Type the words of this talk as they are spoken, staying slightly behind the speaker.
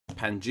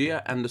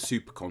Pangaea and the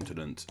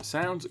Supercontinent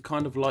sounds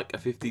kind of like a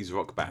 50s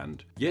rock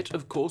band. Yet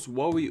of course,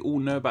 while we all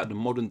know about the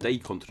modern day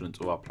continents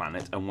of our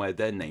planet and where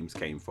their names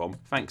came from,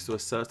 thanks to a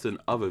certain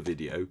other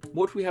video,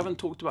 what we haven't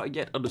talked about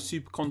yet are the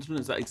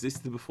supercontinents that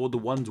existed before the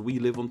ones we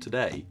live on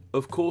today.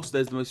 Of course,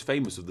 there's the most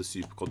famous of the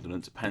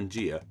supercontinents,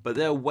 Pangaea, but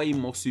there are way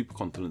more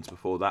supercontinents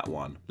before that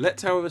one.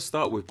 Let's however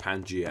start with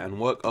Pangaea and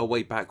work our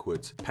way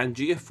backwards.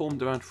 Pangaea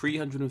formed around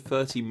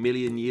 330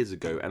 million years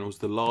ago and was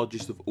the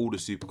largest of all the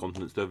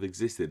supercontinents to have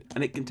existed,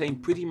 and it contained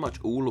pretty much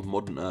all of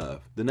modern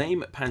Earth. The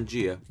name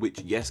Pangaea,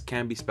 which yes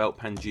can be spelt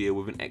Pangaea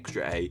with an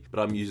extra A, but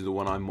I'm using the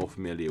one I'm more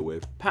familiar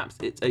with, perhaps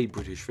it's a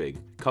British thing,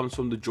 comes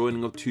from the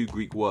joining of two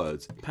Greek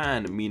words,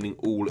 pan meaning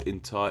all,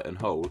 entire and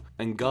whole,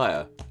 and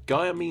Gaea.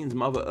 Gaea means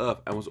Mother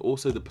Earth and was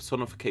also the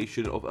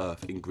personification of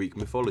Earth in Greek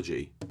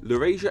mythology.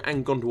 Laurasia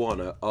and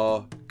Gondwana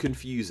are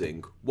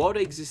confusing. While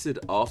they existed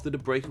after the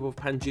breakup of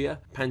Pangaea,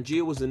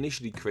 Pangaea was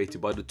initially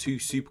created by the two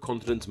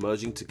supercontinents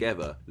merging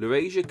together.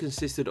 Laurasia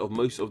consisted of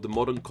most of the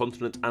modern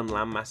continent and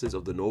land masses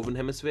of the northern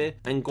hemisphere,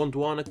 and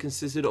Gondwana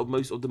consisted of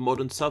most of the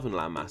modern southern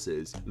land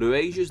masses.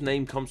 Laurasia's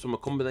name comes from a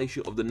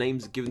combination of the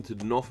names given to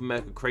the North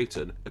American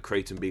craton, a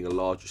craton being a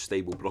large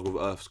stable block of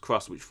Earth's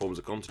crust which forms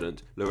a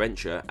continent,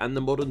 Laurentia, and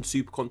the modern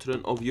supercontinent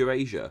of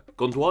Eurasia.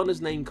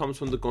 Gondwana's name comes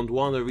from the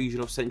Gondwana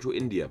region of central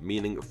India,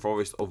 meaning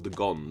forest of the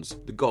Gonds.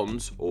 The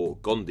Gonds, or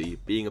Gondi,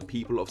 being a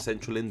people of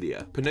central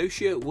India.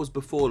 Pangaea was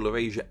before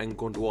Laurasia and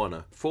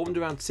Gondwana, formed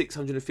around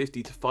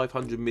 650 to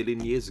 500 million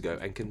years ago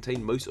and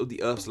contained most of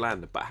the Earth's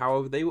land, but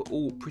however they were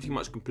all pretty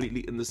much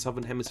completely in the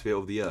southern hemisphere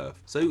of the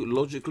Earth. So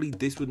logically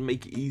this would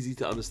make it easy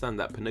to understand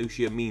that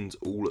Pangaea means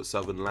all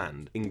southern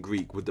land in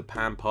Greek, with the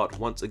Pan part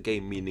once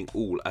again meaning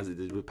all as it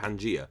did with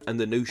Pangaea, and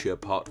the Notia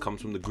part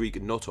comes from the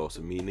Greek notos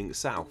meaning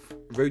south.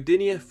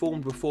 Rodinia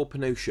formed before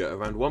Pangaea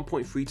around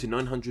 1.3 to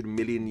 900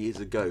 million years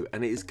ago,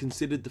 and it is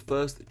considered the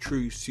first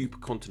true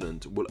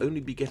supercontinent. We'll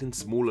only be getting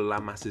smaller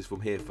land masses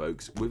from here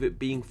folks, with it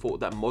being thought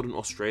that modern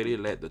Australia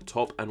lay at the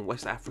top and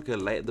West Africa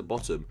lay at the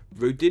bottom.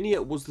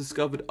 Rodinia was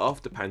discovered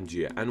after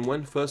Pangaea, and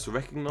when first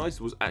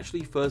recognised was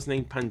actually first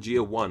named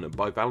Pangaea 1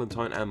 by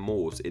Valentine and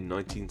Moores in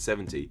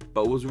 1970,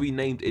 but was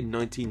renamed in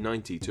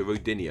 1990 to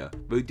Rodinia.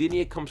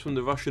 Rodinia comes from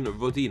the Russian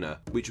Rodina,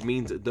 which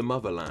means the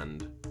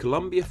motherland.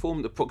 Colombia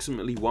formed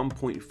approximately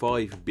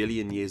 1.5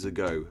 billion years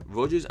ago.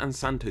 Rogers and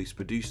Santos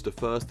produced the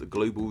first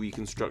global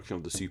reconstruction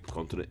of the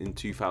supercontinent in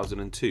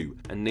 2002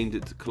 and named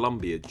it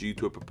Colombia due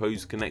to a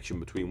proposed connection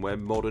between where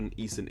modern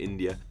eastern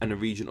India and a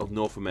region of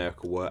North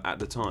America were at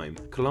the time.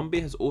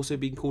 Colombia has also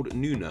been called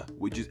Nuna,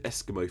 which is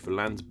Eskimo for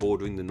lands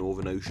bordering the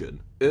Northern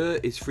Ocean.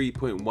 Is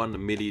 3.1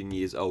 million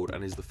years old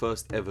and is the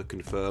first ever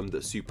confirmed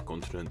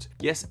supercontinent.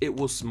 Yes, it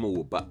was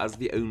small, but as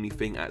the only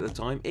thing at the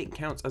time, it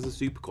counts as a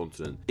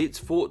supercontinent. It's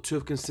thought to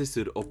have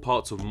consisted of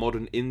parts of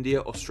modern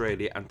India,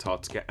 Australia,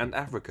 Antarctica and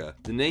Africa.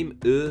 The name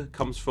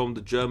comes from the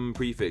German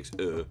prefix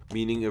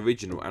meaning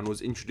original, and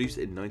was introduced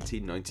in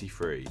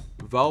 1993.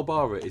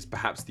 Valbara is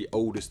perhaps the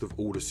oldest of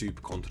all the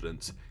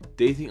supercontinents.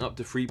 Dating up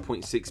to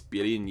 3.6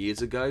 billion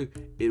years ago,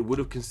 it would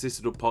have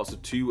consisted of parts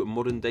of two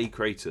modern day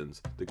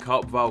cratons, the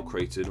Karp Val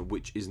craton,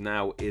 which is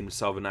now in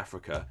southern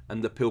Africa,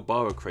 and the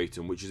Pilbara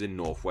craton, which is in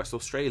northwest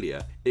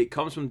Australia. It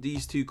comes from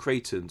these two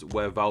cratons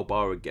where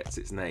Valbara gets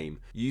its name,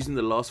 using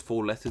the last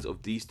four letters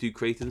of these two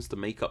cratons to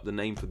make up the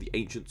name for the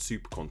ancient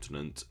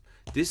supercontinent.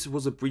 This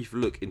was a brief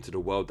look into the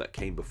world that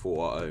came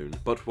before our own,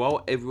 but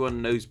while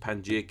everyone knows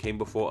Pangaea came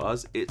before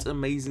us, it's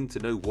amazing to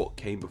know what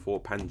came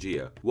before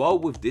Pangaea. While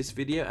with this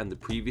video and the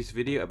previous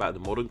video about the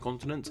modern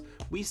continents,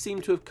 we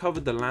seem to have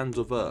covered the lands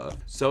of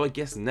Earth, so I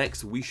guess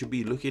next we should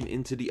be looking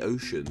into the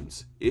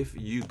oceans, if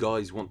you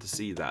guys want to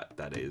see that,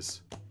 that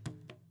is.